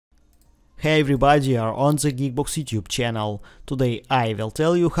Hey everybody, you are on the GeekBox YouTube channel. Today I will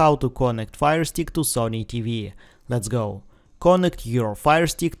tell you how to connect Firestick to Sony TV. Let's go. Connect your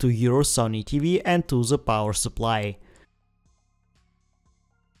Firestick to your Sony TV and to the power supply.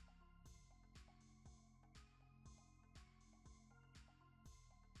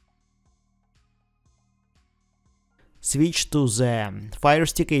 Switch to the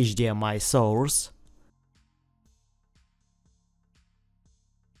Firestick HDMI source.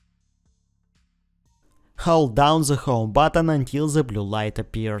 Hold down the home button until the blue light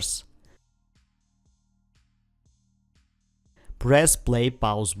appears. Press play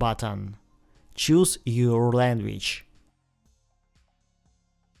pause button. Choose your language.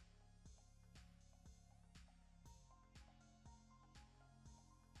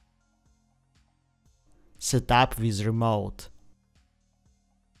 Set up with remote.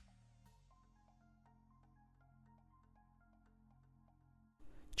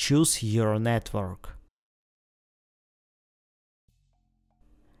 Choose your network.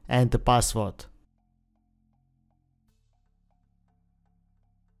 Enter password.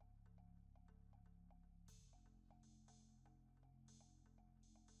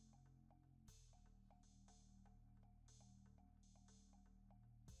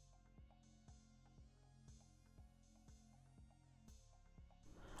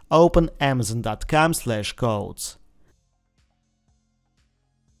 Open amazon.com/codes.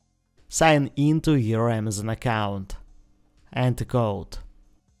 Sign into your Amazon account. Enter code.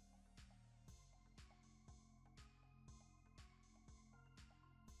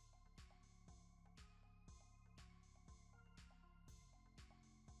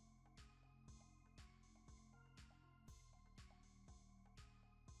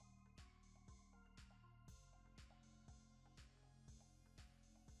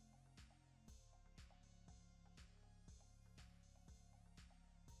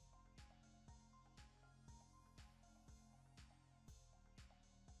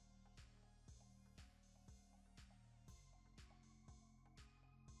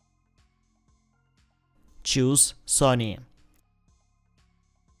 Choose Sony.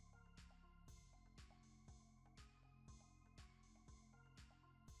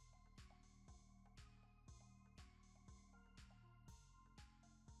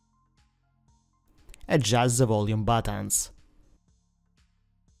 Adjust the volume buttons.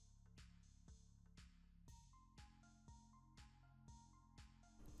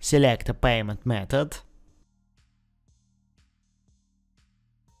 Select a payment method.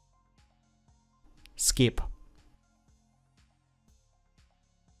 Skip.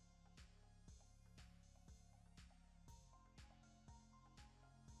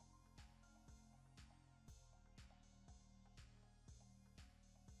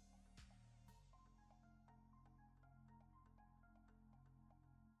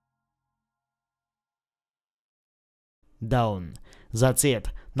 Done. That's it.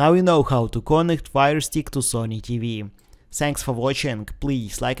 Now you know how to connect Firestick to Sony TV. Thanks for watching.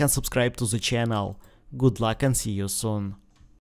 Please like and subscribe to the channel. Good luck and see you soon.